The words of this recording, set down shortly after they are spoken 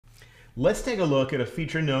Let's take a look at a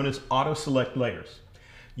feature known as Auto Select Layers.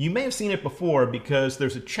 You may have seen it before because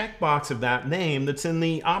there's a checkbox of that name that's in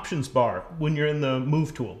the options bar when you're in the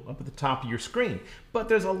Move tool up at the top of your screen. But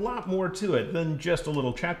there's a lot more to it than just a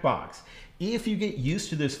little checkbox. If you get used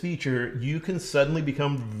to this feature, you can suddenly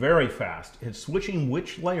become very fast at switching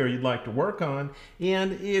which layer you'd like to work on,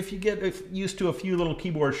 and if you get used to a few little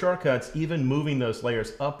keyboard shortcuts, even moving those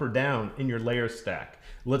layers up or down in your layer stack.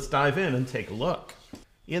 Let's dive in and take a look.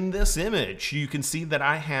 In this image, you can see that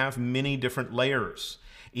I have many different layers,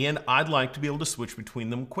 and I'd like to be able to switch between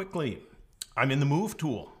them quickly. I'm in the Move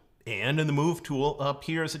tool, and in the Move tool, up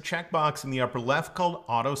here is a checkbox in the upper left called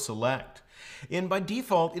Auto Select. And by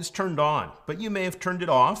default, it's turned on, but you may have turned it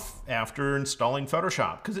off after installing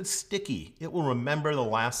Photoshop because it's sticky. It will remember the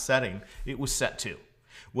last setting it was set to.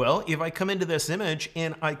 Well, if I come into this image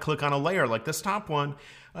and I click on a layer like this top one,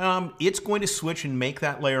 it's going to switch and make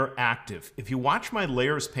that layer active. If you watch my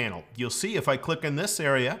layers panel, you'll see if I click in this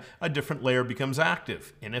area, a different layer becomes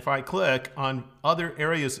active. And if I click on other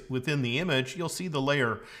areas within the image, you'll see the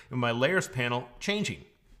layer in my layers panel changing.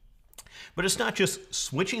 But it's not just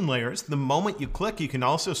switching layers. The moment you click, you can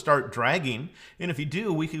also start dragging. And if you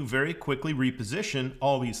do, we can very quickly reposition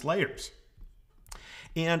all these layers.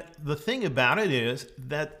 And the thing about it is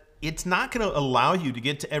that it's not going to allow you to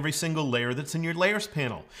get to every single layer that's in your layers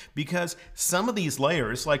panel, because some of these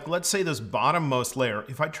layers, like let's say this bottommost layer,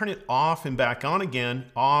 if I turn it off and back on again,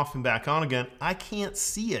 off and back on again, I can't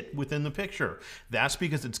see it within the picture. That's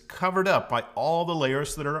because it's covered up by all the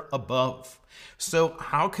layers that are above. So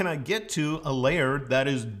how can I get to a layer that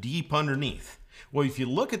is deep underneath? Well, if you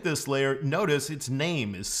look at this layer, notice its name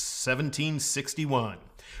is 1761.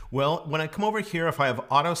 Well, when I come over here, if I have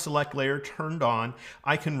Auto Select Layer turned on,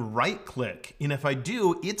 I can right click. And if I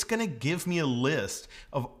do, it's going to give me a list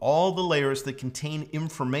of all the layers that contain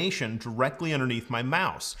information directly underneath my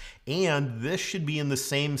mouse. And this should be in the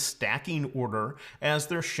same stacking order as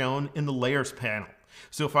they're shown in the Layers panel.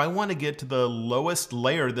 So if I want to get to the lowest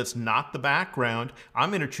layer that's not the background, I'm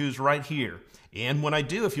going to choose right here. And when I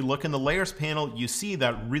do, if you look in the Layers panel, you see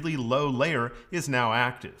that really low layer is now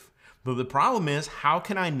active. But the problem is, how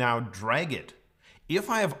can I now drag it? If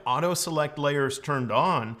I have Auto Select Layers turned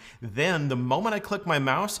on, then the moment I click my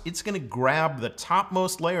mouse, it's going to grab the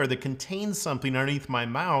topmost layer that contains something underneath my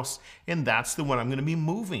mouse, and that's the one I'm going to be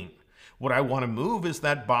moving. What I want to move is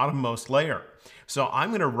that bottommost layer. So I'm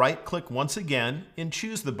going to right click once again and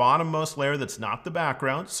choose the bottommost layer that's not the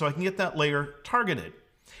background so I can get that layer targeted.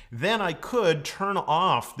 Then I could turn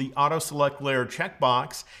off the Auto Select Layer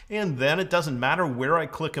checkbox, and then it doesn't matter where I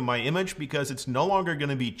click in my image because it's no longer going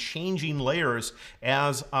to be changing layers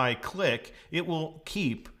as I click. It will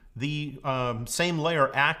keep the same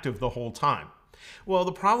layer active the whole time. Well,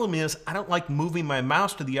 the problem is I don't like moving my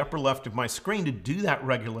mouse to the upper left of my screen to do that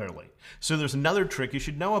regularly. So there's another trick you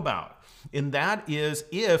should know about. And that is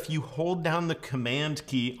if you hold down the Command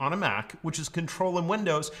key on a Mac, which is Control in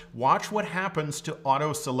Windows, watch what happens to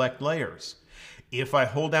Auto Select Layers. If I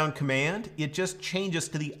hold down Command, it just changes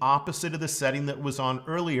to the opposite of the setting that was on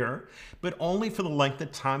earlier, but only for the length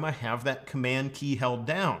of time I have that Command key held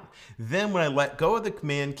down. Then when I let go of the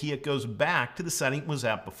Command key, it goes back to the setting it was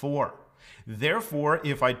at before. Therefore,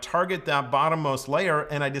 if I target that bottommost layer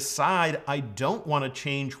and I decide I don't want to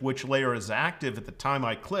change which layer is active at the time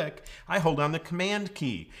I click, I hold down the Command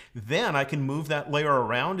key. Then I can move that layer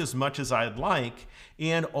around as much as I'd like,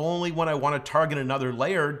 and only when I want to target another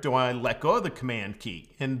layer do I let go of the Command key.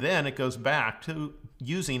 And then it goes back to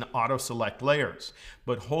using Auto Select Layers.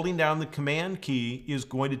 But holding down the Command key is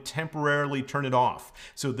going to temporarily turn it off.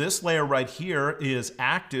 So this layer right here is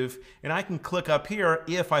active, and I can click up here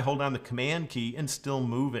if I hold down the Command key and still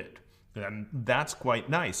move it. And that's quite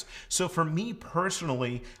nice. So for me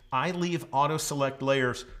personally, I leave Auto Select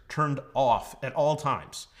Layers turned off at all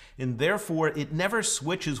times. And therefore, it never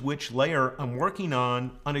switches which layer I'm working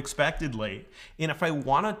on unexpectedly. And if I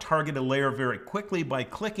want to target a layer very quickly by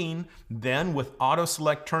clicking, then with Auto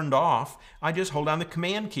Select turned off, I just hold down the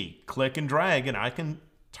Command key, click and drag, and I can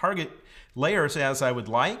target layers as I would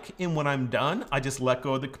like. And when I'm done, I just let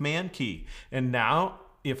go of the Command key. And now,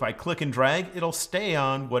 if I click and drag, it'll stay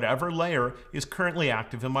on whatever layer is currently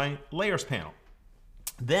active in my Layers panel.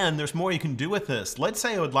 Then there's more you can do with this. Let's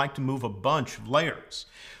say I would like to move a bunch of layers.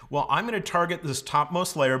 Well, I'm going to target this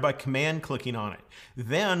topmost layer by Command clicking on it.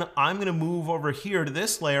 Then I'm going to move over here to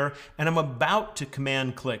this layer, and I'm about to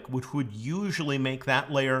Command click, which would usually make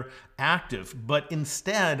that layer active. But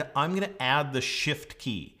instead, I'm going to add the Shift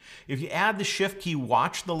key. If you add the Shift key,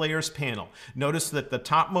 watch the Layers panel. Notice that the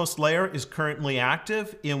topmost layer is currently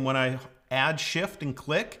active, and when I add Shift and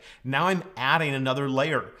click, now I'm adding another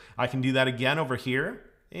layer. I can do that again over here.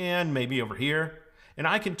 and maybe over here. And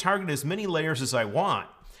I can target as many layers as I want.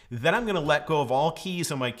 Then I'm going to let go of all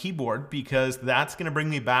keys on my keyboard because that's going to bring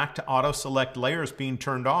me back to auto select layers being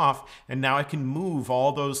turned off. And now I can move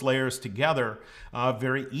all those layers together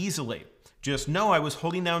very easily. Just know I was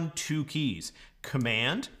holding down two keys,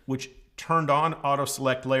 Command, which turned on auto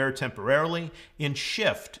select layer temporarily, and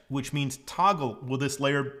Shift, which means toggle will this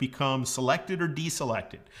layer become selected or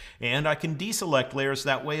deselected. And I can deselect layers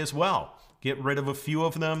that way as well. Get rid of a few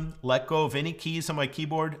of them, let go of any keys on my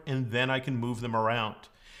keyboard, and then I can move them around.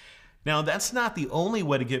 Now that's not the only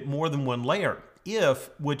way to get more than one layer. If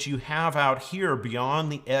what you have out here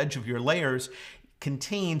beyond the edge of your layers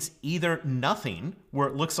contains either nothing, where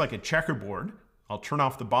it looks like a checkerboard, I'll turn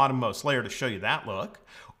off the bottommost layer to show you that look,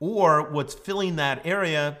 or what's filling that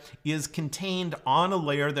area is contained on a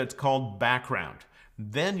layer that's called background.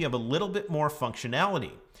 Then you have a little bit more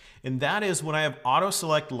functionality. And that is when I have auto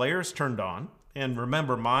select layers turned on, and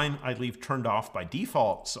remember mine I leave turned off by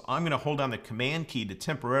default, so I'm going to hold down the Command key to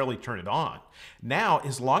temporarily turn it on. Now,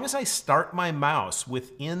 as long as I start my mouse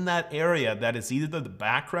within that area that is either the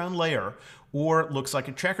background layer or looks like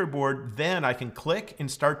a checkerboard, then I can click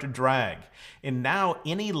and start to drag. And now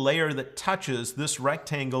any layer that touches this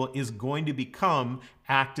rectangle is going to become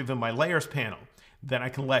active in my layers panel. Then I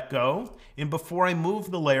can let go, and before I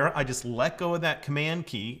move the layer, I just let go of that Command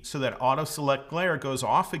key so that auto select layer goes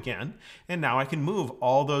off again, and now I can move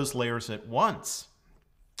all those layers at once.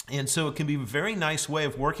 And so it can be a very nice way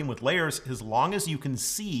of working with layers as long as you can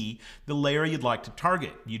see the layer you'd like to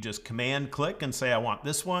target. You just Command click and say I want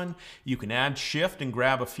this one. You can add Shift and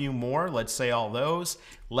grab a few more, let's say all those,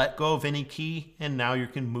 let go of any key, and now you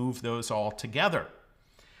can move those all together.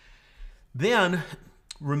 Then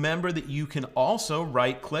remember that you can also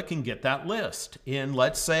right click and get that list. And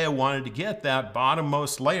let's say I wanted to get that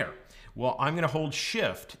bottommost layer. Well, I'm going to hold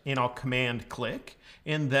Shift and I'll Command click,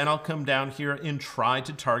 and then I'll come down here and try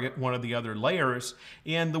to target one of the other layers.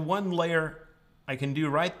 And the one layer I can do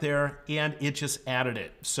right there, and it just added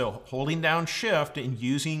it. So holding down Shift and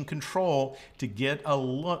using Control to get a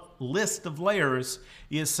list of layers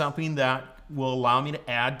is something that will allow me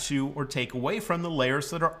to add to or take away from the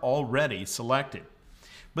layers that are already selected.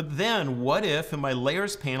 But then what if in my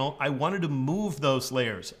layers panel I wanted to move those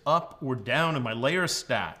layers up or down in my layers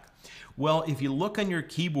stack? Well, if you look on your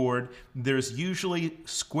keyboard, there's usually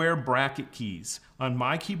square bracket keys. On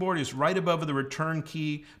my keyboard is right above the return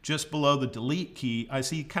key, just below the delete key, I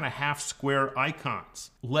see kind of half square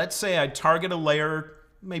icons. Let's say I target a layer,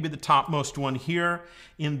 maybe the topmost one here,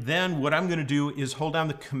 and then what I'm going to do is hold down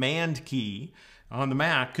the Command key on the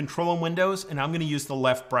Mac, Control on Windows, and I'm going to use the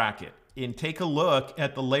left bracket. And take a look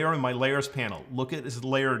at the layer in my layers panel. Look at its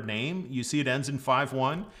layer name. You see it ends in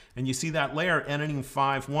 5.1, and you see that layer ending in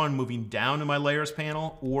 5.1 moving down in my layers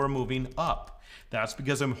panel or moving up. That's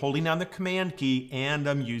because I'm holding down the Command key and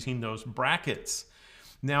I'm using those brackets.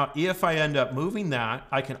 Now, if I end up moving that,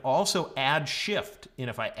 I can also add Shift. And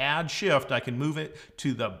if I add Shift, I can move it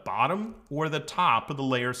to the bottom or the top of the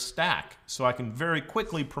layer stack. So I can very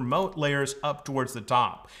quickly promote layers up towards the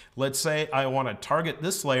top. Let's say I want to target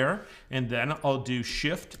this layer, and then I'll do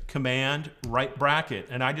Shift, Command, right bracket,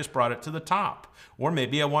 and I just brought it to the top. Or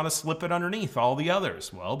maybe I want to slip it underneath all the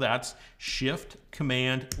others. Well, that's Shift,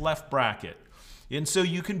 Command, left bracket. And so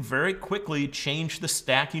you can very quickly change the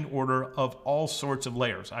stacking order of all sorts of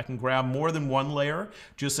layers. I can grab more than one layer,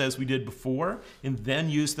 just as we did before, and then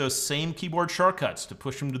use those same keyboard shortcuts to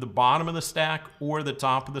push them to the bottom of the stack or the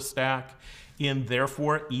top of the stack, and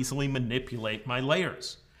therefore easily manipulate my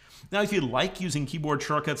layers. Now, if you like using keyboard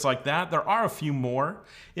shortcuts like that, there are a few more,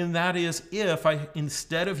 and that is if I,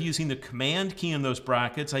 instead of using the Command key in those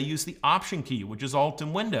brackets, I use the Option key, which is Alt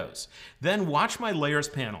in Windows. Then watch my layers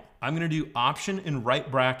panel. I'm going to do Option and right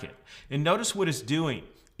bracket. And notice what it's doing.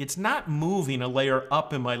 It's not moving a layer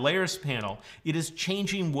up in my layers panel. It is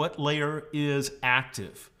changing what layer is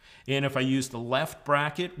active. And if I use the left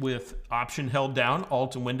bracket with Option held down,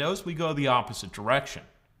 Alt in Windows, we go the opposite direction.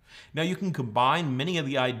 Now you can combine many of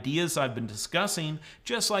the ideas I've been discussing,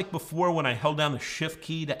 just like before when I held down the Shift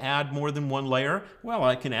key to add more than one layer. Well,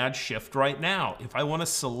 I can add Shift right now if I want to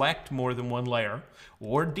select more than one layer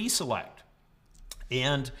or deselect.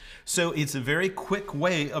 And so it's a very quick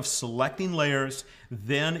way of selecting layers.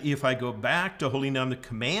 Then if I go back to holding down the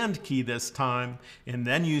Command key this time and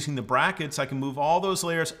then using the brackets, I can move all those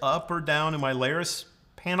layers up or down in my layers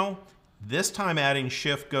panel. This time adding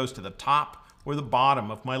Shift goes to the top or the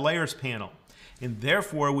bottom of my layers panel. And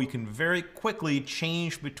therefore we can very quickly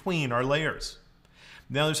change between our layers.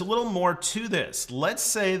 Now there's a little more to this. Let's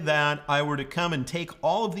say that I were to come and take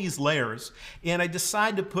all of these layers and I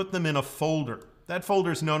decide to put them in a folder. That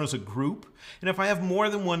folder is known as a group, and if I have more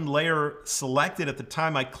than one layer selected at the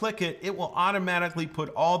time I click it, it will automatically put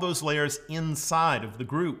all those layers inside of the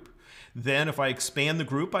group. Then if I expand the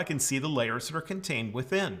group, I can see the layers that are contained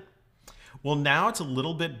within. Well, now it's a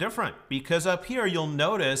little bit different because up here you'll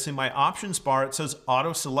notice in my options bar it says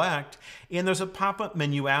auto select, and there's a pop-up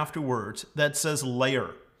menu afterwards that says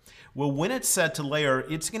layer. Well, when it's set to layer,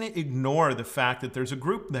 it's going to ignore the fact that there's a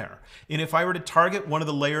group there. And if I were to target one of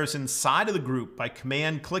the layers inside of the group by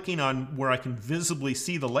command clicking on where I can visibly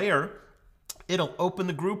see the layer, it'll open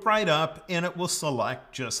the group right up and it will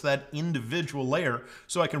select just that individual layer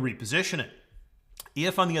so I can reposition it.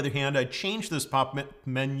 If, on the other hand, I change this pop-up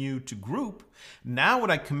menu to group, now when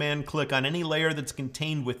I command click on any layer that's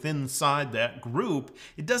contained within inside that group,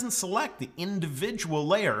 it doesn't select the individual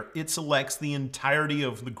layer, it selects the entirety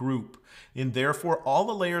of the group. And therefore, all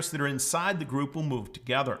the layers that are inside the group will move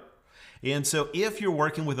together. And so if you're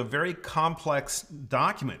working with a very complex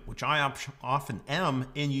document, which I often am,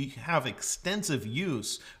 and you have extensive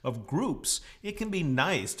use of groups, it can be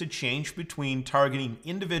nice to change between targeting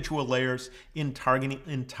individual layers and targeting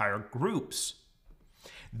entire groups.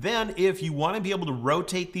 Then if you want to be able to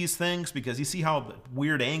rotate these things, because you see how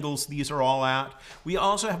weird angles these are all at, we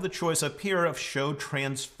also have the choice up here of show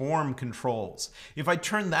transform controls. If I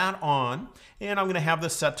turn that on, and I'm going to have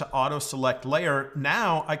this set to auto select layer,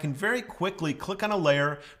 now I can very quickly click on a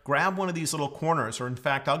layer, grab one of these little corners, or in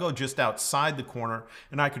fact I'll go just outside the corner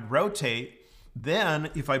and I could rotate. Then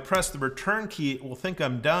if I press the return key, it will think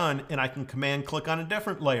I'm done and I can command click on a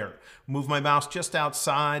different layer. Move my mouse just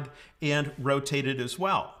outside and rotate it as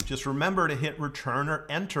well. Just remember to hit return or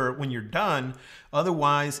enter when you're done.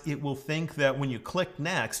 Otherwise, it will think that when you click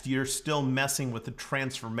next, you're still messing with the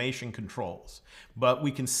transformation controls. But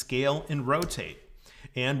we can scale and rotate.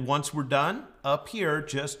 And once we're done, up here,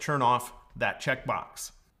 just turn off that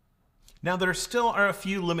checkbox. Now there still are a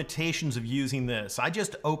few limitations of using this. I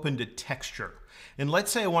just opened a texture. And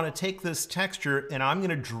let's say I want to take this texture and I'm going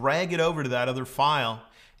to drag it over to that other file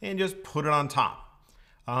and just put it on top.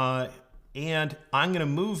 And I'm going to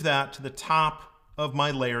move that to the top of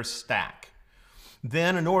my layer stack.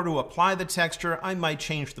 Then in order to apply the texture, I might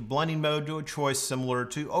change the blending mode to a choice similar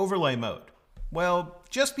to overlay mode. Well,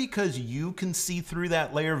 just because you can see through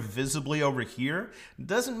that layer visibly over here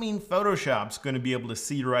doesn't mean Photoshop's going to be able to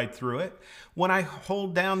see right through it. When I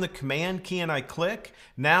hold down the command key and I click,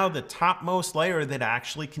 now the topmost layer that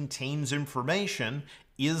actually contains information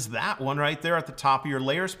is that one right there at the top of your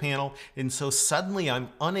layers panel. And so suddenly I'm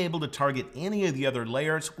unable to target any of the other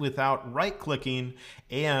layers without right-clicking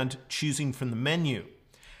and choosing from the menu.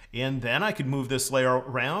 And then I could move this layer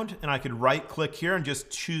around and I could right click here and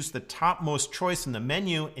just choose the topmost choice in the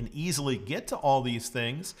menu and easily get to all these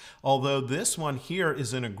things. Although this one here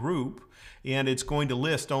is in a group and it's going to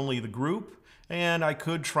list only the group. And I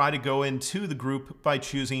could try to go into the group by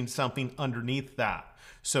choosing something underneath that.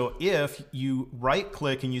 So if you right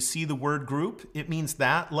click and you see the word group, it means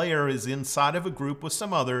that layer is inside of a group with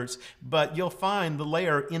some others, but you'll find the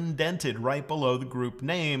layer indented right below the group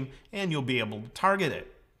name and you'll be able to target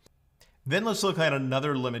it. Then let's look at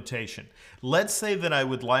another limitation. Let's say that I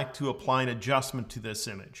would like to apply an adjustment to this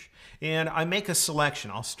image. And I make a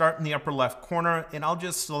selection. I'll start in the upper left corner and I'll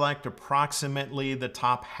just select approximately the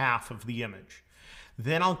top half of the image.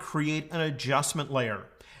 Then I'll create an adjustment layer.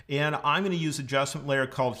 And I'm going to use an adjustment layer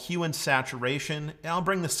called Hue and Saturation. And I'll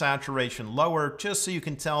bring the saturation lower just so you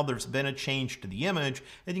can tell there's been a change to the image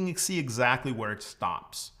and you can see exactly where it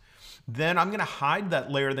stops. Then I'm going to hide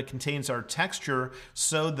that layer that contains our texture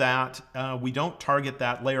so that we don't target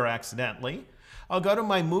that layer accidentally. I'll go to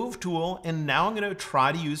my Move tool and now I'm going to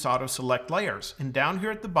try to use Auto Select Layers. And down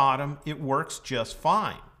here at the bottom, it works just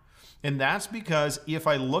fine. And that's because if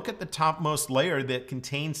I look at the topmost layer that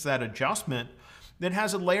contains that adjustment, that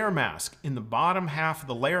has a layer mask. In the bottom half of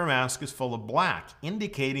the layer mask is full of black,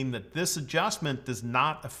 indicating that this adjustment does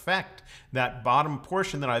not affect that bottom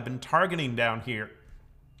portion that I've been targeting down here.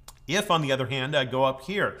 If, on the other hand, I go up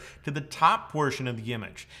here to the top portion of the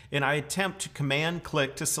image and I attempt to command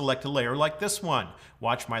click to select a layer like this one,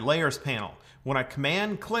 watch my layers panel. When I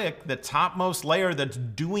command click, the topmost layer that's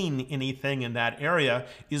doing anything in that area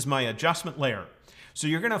is my adjustment layer. So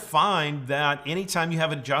you're going to find that anytime you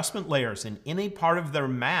have adjustment layers and any part of their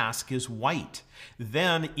mask is white,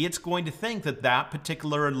 then it's going to think that that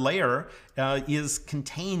particular layer is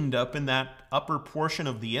contained up in that upper portion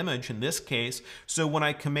of the image in this case. So when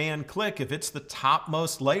I command click, if it's the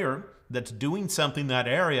topmost layer that's doing something in that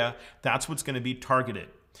area, that's what's going to be targeted.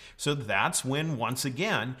 So that's when, once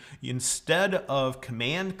again, instead of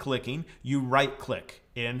command clicking, you right click.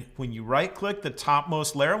 And when you right click, the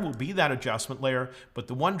topmost layer will be that adjustment layer, but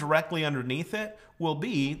the one directly underneath it will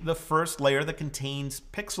be the first layer that contains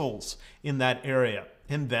pixels in that area.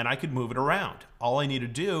 And then I could move it around. All I need to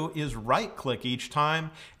do is right click each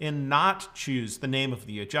time and not choose the name of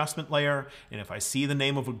the adjustment layer. And if I see the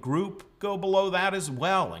name of a group, go below that as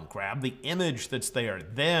well and grab the image that's there.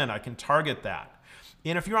 Then I can target that.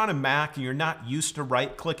 And if you're on a Mac and you're not used to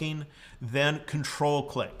right-clicking, then control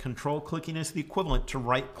click. Control clicking is the equivalent to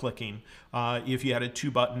right-clicking if you had a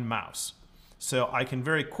 2-button mouse. So I can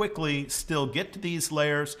very quickly still get to these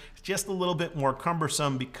layers. It's just a little bit more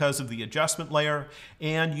cumbersome because of the adjustment layer.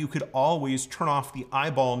 And you could always turn off the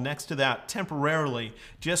eyeball next to that temporarily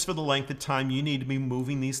just for the length of time you need to be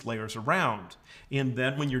moving these layers around. And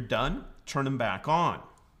then when you're done, turn them back on.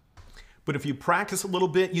 But if you practice a little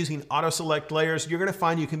bit using auto-select layers, you're going to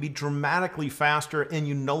find you can be dramatically faster and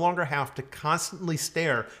you no longer have to constantly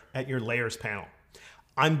stare at your layers panel.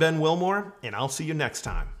 I'm Ben Wilmore, and I'll see you next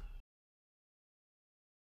time.